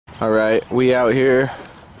Alright, we out here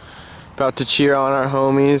about to cheer on our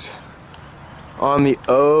homies on the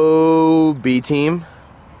OB team.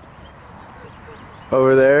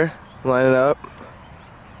 Over there, lining up.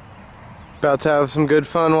 About to have some good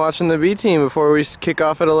fun watching the B team before we kick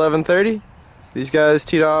off at 11:30. These guys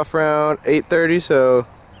teed off around 8:30, so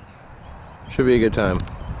should be a good time.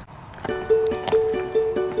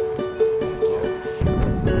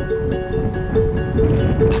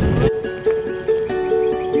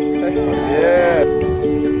 Yeah.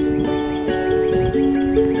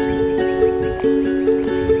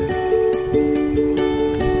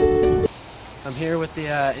 I'm here with the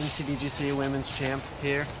NCDGC Women's Champ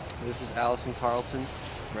here. This is Allison Carlton,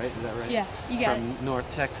 right? Is that right? Yeah, you got it. From North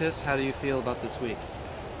Texas. How do you feel about this week?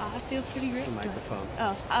 I feel pretty great. It's the microphone.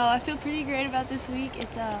 I feel pretty great about this week.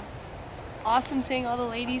 It's awesome seeing all the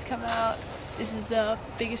ladies come out. This is the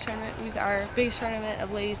biggest tournament, our biggest tournament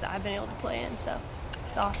of ladies that I've been able to play in, so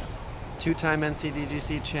it's awesome. Two-time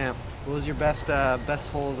NCDGC champ. What was your best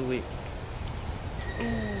hole of the week?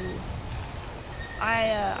 Ooh.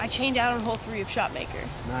 I chained out on hole 3 of Shotmaker.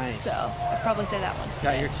 Nice. So I'd probably say that one.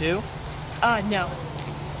 Got your 2? No.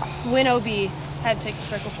 Win OB, had to take the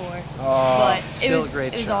circle 4. Oh, but still it was a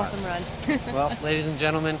great it was shot. awesome run. Well, ladies and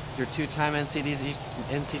gentlemen, your two-time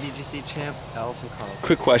NCDGC champ, Allison Carlton.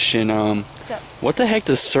 Quick question, What's up? what the heck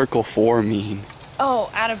does circle 4 mean?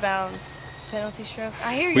 Oh, out of bounds. It's a penalty stroke.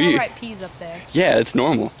 I hear y'all write P's up there. Yeah, it's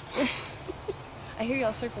normal. I hear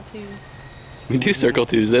y'all circle 2s. We do circle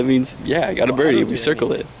 2s, that means, yeah, I got a birdie, we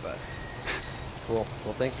circle it. But cool.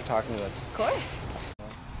 Well, thanks for talking to us. Of course.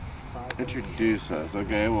 Introduce us.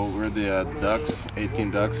 Okay, well, we're the Ducks,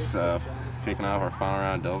 18 Ducks, kicking off our final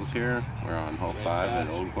round of doubles here. We're on hole 5 at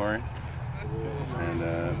Old Quarry. And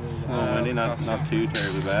it's a little windy, not too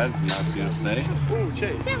terribly bad, not a beautiful day.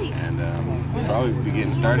 And we'll probably be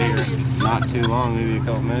getting started here not too long, maybe a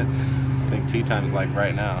couple minutes. I think tee time's like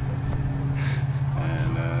right now.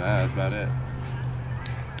 And that's about it.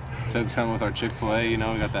 Took's coming with our Chick-fil-A, you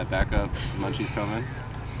know, we got that backup munchies coming,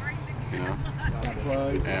 you know.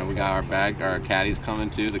 And we got our caddies coming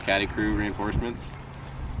too, the caddy crew reinforcements.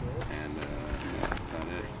 And yeah, that's about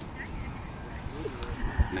it.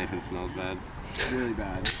 Nathan smells bad. Really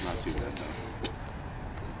bad. Not too bad though.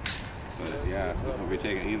 But yeah, are we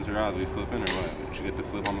taking evens or odds? Are we flipping or what? We should get the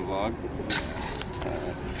flip on the vlog.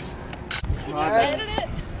 Can you edit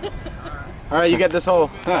it? Alright, you get this hole.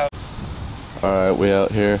 Alright, we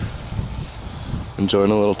out here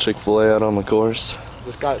enjoying a little Chick-fil-A out on the course.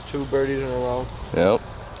 Just got 2 birdies in a row. Yep.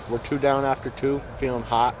 We're 2 down after 2, feeling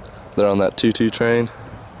hot. They're on that 2-2 train.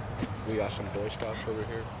 We got some Boy Scouts over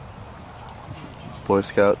here. Boy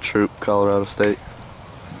Scout Troop, Colorado State.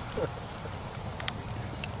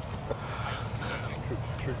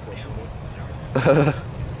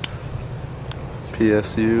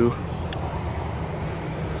 PSU.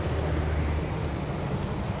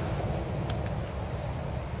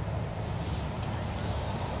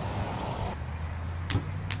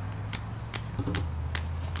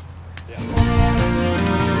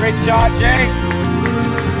 Great shot, Jake.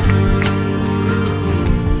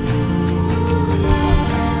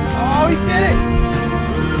 Oh, he did it!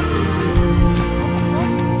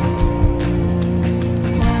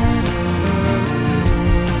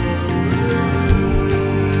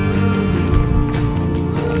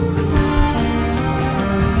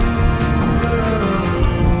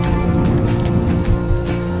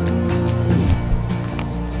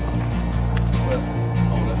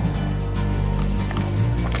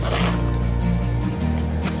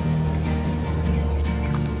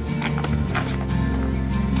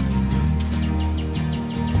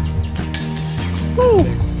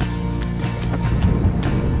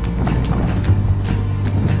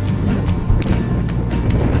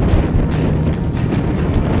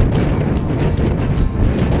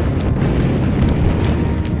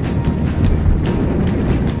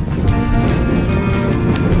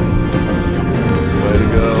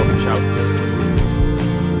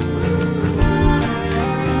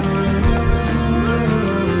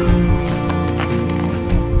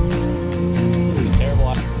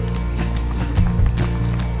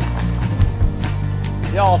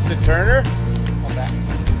 Austin Turner. Come back.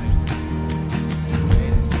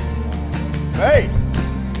 Hey!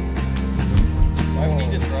 Do I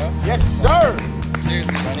need to throw? Yes, sir!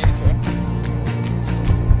 Seriously, do I need to throw?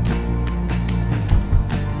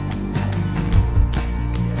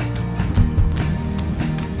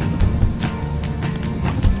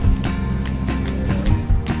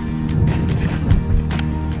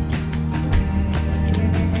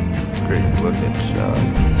 Great looking shot.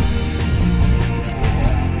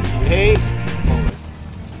 Hey!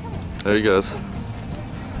 There he goes.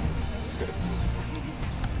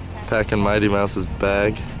 Packing Mighty Mouse's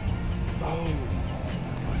bag. Oh.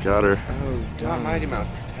 Got her. Oh, not Mighty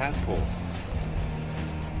Mouse, it's Tadpole.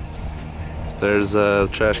 There's a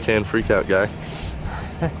trash can freakout guy.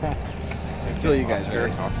 Until you guys Oscar,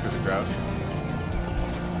 hurt. Oscar the Grouch.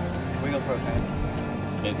 Wiggle propane.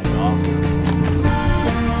 Is it awesome?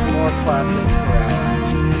 It's more classic crowd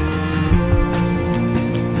action.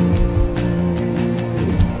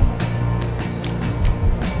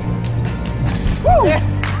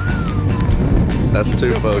 That's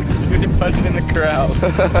two, folks. You're punching in the corrals.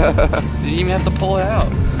 Didn't even have to pull it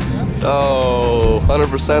out. Oh,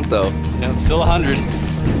 100% though. Yeah, still 100.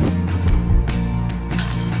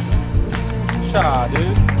 Shaw,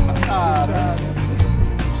 dude.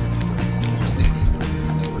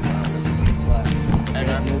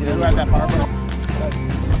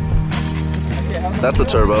 That's a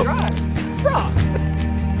turbo.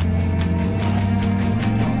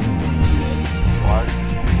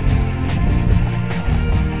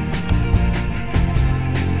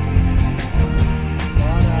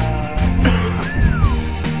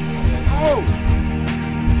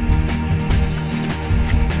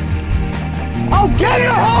 Oh, get in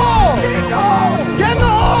the hole! Get in the hole! Get in the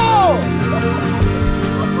hole!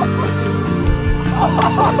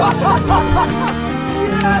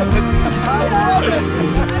 Yes! I love it!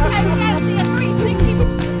 Okay, we gotta see a 360.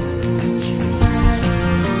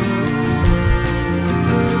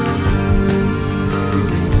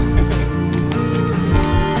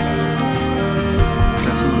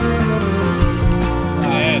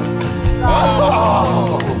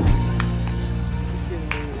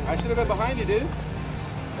 I should have been behind you, dude.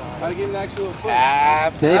 I'd give him the actual foot.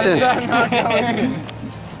 Nathan,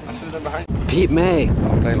 I should have been behind you. Pete May,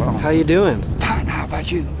 how you doing? Fine, how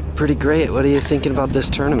about you? Pretty great. What are you thinking about this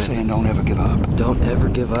tournament? Saying don't ever give up. Don't ever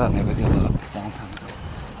give up. Never give up. Long time ago.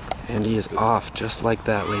 And he is off just like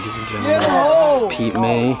that, ladies and gentlemen. Pete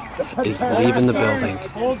May is leaving the building.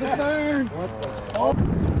 Hold the turn.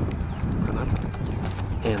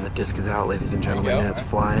 And the disc is out, ladies and gentlemen, and it's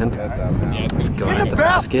flying. That's out now. It's going at the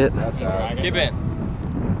basket. That's out. Keep it.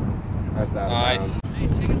 That's out. Nice. Of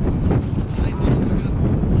bounds.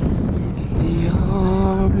 In the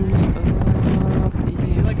arms of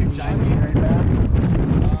the Like a giant game right back.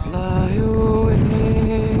 fly away.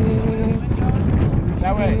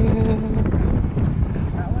 That way.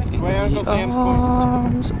 Way Uncle Sam's point.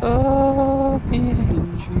 Arms of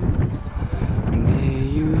angels, may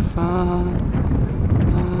you find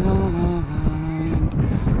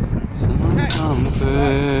some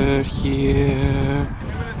comfort here.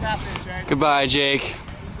 Goodbye, Jake.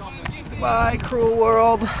 Goodbye, cruel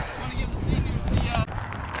world.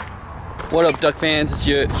 What up, Duck fans? It's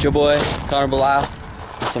your boy, Connor Belial,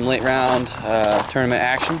 with some late round tournament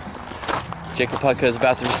action. Jake Leputka is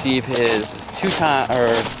about to receive his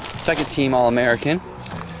second team All-American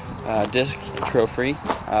disc trophy.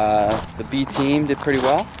 The B team did pretty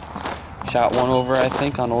well. Shot one over, I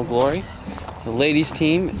think, on Old Glory. The ladies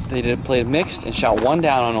team, they played mixed and shot one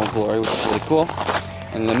down on Old Glory, which is really cool.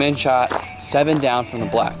 And the men shot 7 down from the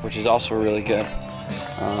black, which is also really good.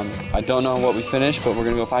 I don't know what we finished, but we're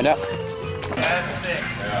gonna go find out.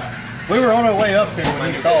 We were on our way up here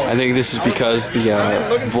when he saw I think this is because the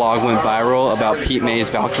vlog went viral about Pete May's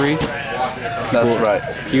Valkyrie. That's right.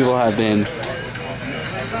 People have been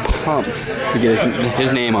pumped to get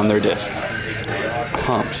his name on their disc.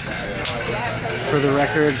 Pumped. For the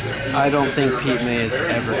record, I don't think Pete May is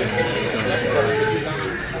ever going to die.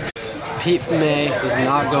 Pete May is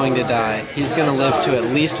not going to die. He's going to live to at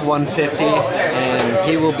least 150, and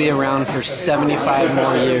he will be around for 75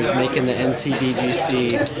 more years, making the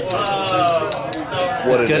NCDGC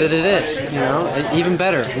as good as it is. You know, and even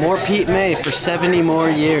better, more Pete May for 70 more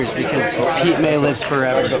years because Pete May lives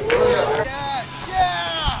forever.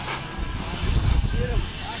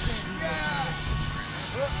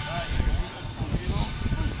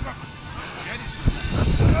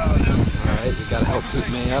 Alright, you gotta help Pete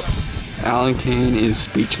May up. Alan Kane is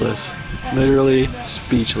speechless. Literally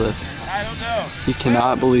speechless. I don't know. He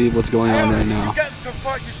cannot believe what's going on right now. You've gotten so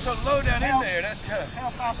far, you're so low down in there. That's good.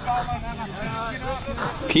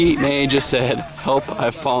 Pete May just said, "Help,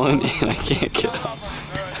 I've fallen and I can't get up."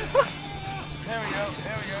 There we go.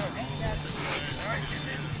 There we go.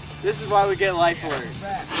 This is why we get life alert.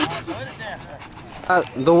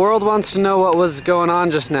 The world wants to know what was going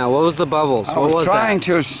on just now. What was the bubbles? I What was that? trying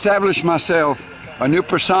to establish myself a new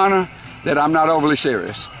persona that I'm not overly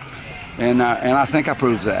serious, and I think I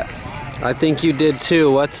proved that. I think you did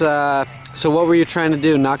too. What's so what were you trying to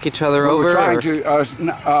do? Knock each other We over? were trying or-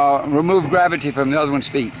 to remove gravity from the other one's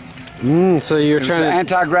feet. So you're It was trying to.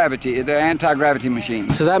 anti-gravity, the anti-gravity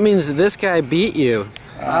machine. So that means that this guy beat you.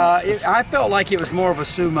 I felt like it was more of a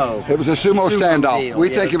sumo. It was a sumo standoff. deal. We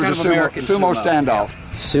Yeah, think it was a American sumo standoff.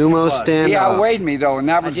 Sumo standoff. He outweighed me though, and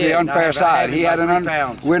that was the unfair side. He had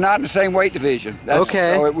we're not in the same weight division.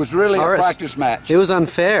 Okay. So it was really a practice match. It was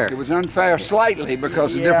unfair. It was unfair slightly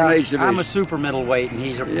because of different age division. I'm a super middleweight, and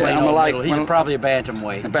he's a plain I'm old like, middle. He's probably a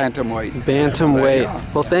bantamweight. A bantamweight.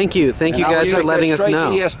 Bantamweight. Well, thank you. Thank you guys for letting us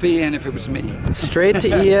know. Straight to ESPN if it was me. Straight to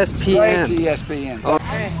ESPN. Straight to ESPN.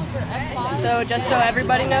 So just so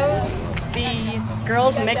everybody knows, the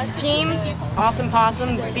girls mixed team, Awesome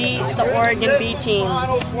Possum, beat the Oregon B team.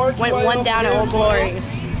 Went 1 down at Old Glory.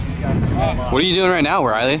 What are you doing right now,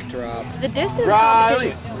 Riley? The distance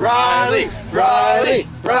competition. Riley! All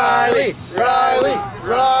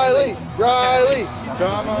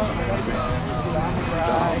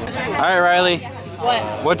right, Riley. What?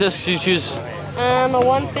 What disc did you choose? A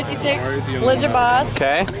 156 Blizzard Boss.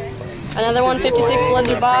 Okay. Another 156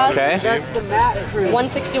 Blizzard Boss. Okay.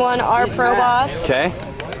 161 R Pro Boss. Okay.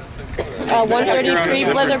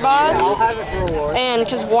 133 Blizzard Boss. And,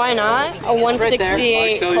 because why not, a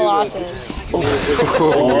 168 Colossus.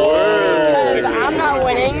 Because I'm not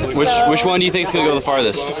winning. Which one do you think is going to go the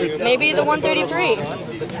farthest? Maybe the 133.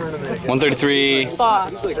 133.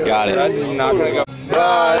 Boss. Got it. That's not going to go.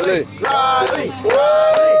 Riley!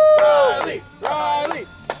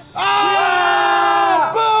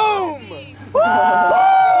 Ah! Boom!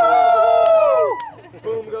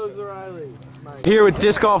 Boom goes the Riley. Here with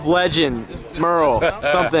disc golf legend Merle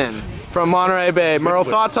something from Monterey Bay. Merle,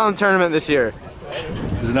 thoughts on the tournament this year?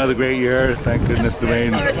 It was another great year. Thank goodness the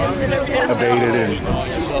rain abated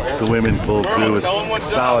and the women pulled through with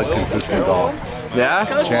solid, consistent golf.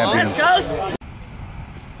 Yeah? Champions.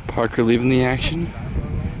 Parker leaving the action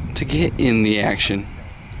to get in the action.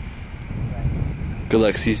 Good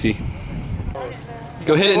luck, CC.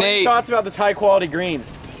 Go hit it, What are Nate. your thoughts about this high quality green?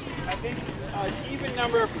 I think even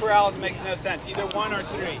number of corrals makes no sense. Either 1 or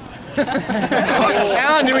 3.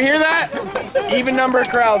 Alan, do we hear that? Even number of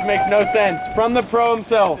corrals makes no sense. From the pro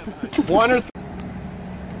himself. 1 or 3.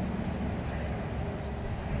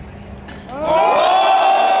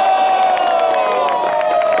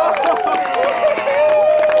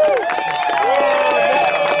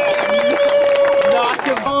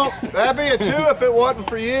 That'd be a 2 if it wasn't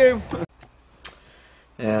for you.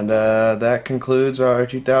 And that concludes our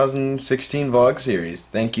 2016 vlog series.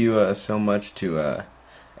 Thank you so much to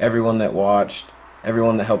everyone that watched,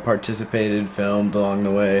 everyone that helped participated, filmed along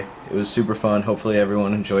the way. It was super fun. Hopefully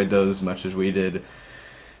everyone enjoyed those as much as we did.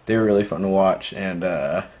 They were really fun to watch, and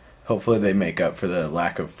hopefully they make up for the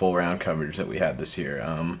lack of full round coverage that we had this year.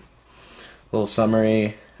 Little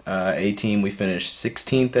summary, A team, we finished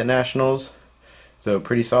 16th at Nationals. So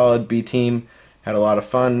pretty solid. B team had a lot of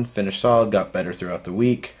fun, finished solid, got better throughout the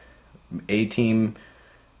week. A team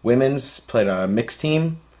women's played a mixed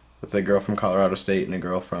team with a girl from Colorado State and a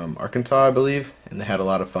girl from Arkansas, I believe, and they had a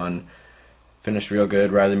lot of fun. Finished real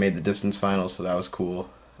good. Riley made the distance finals, so that was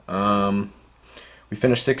cool. We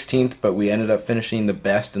finished 16th, but we ended up finishing the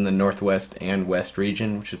best in the Northwest and West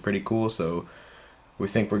region, which is pretty cool. So we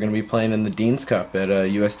think we're going to be playing in the Dean's Cup at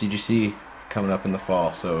USDGC coming up in the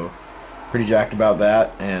fall. So pretty jacked about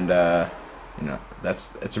that, and you know,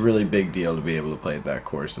 it's a really big deal to be able to play at that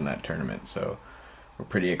course in that tournament. So we're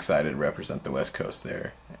pretty excited to represent the West Coast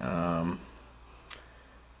there.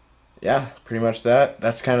 Yeah, pretty much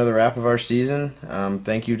that's kind of the wrap of our season.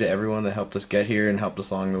 Thank you to everyone that helped us get here and helped us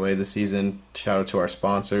along the way this season. Shout out to our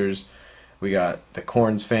sponsors. We got the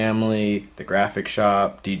Corns family, the Graphic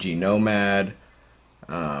Shop, DG Nomad,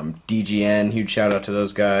 DGN, huge shout out to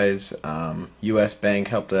those guys. US Bank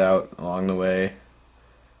helped out along the way.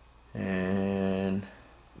 And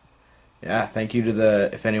yeah, thank you to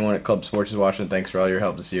if anyone at Club Sports is watching, thanks for all your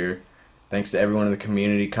help this year. Thanks to everyone in the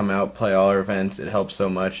community. Come out, play all our events. It helps so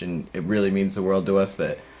much, and it really means the world to us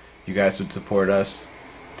that you guys would support us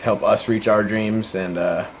to help us reach our dreams, and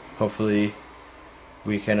hopefully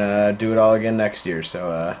we can do it all again next year.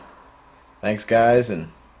 So thanks guys,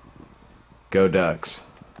 and go Ducks.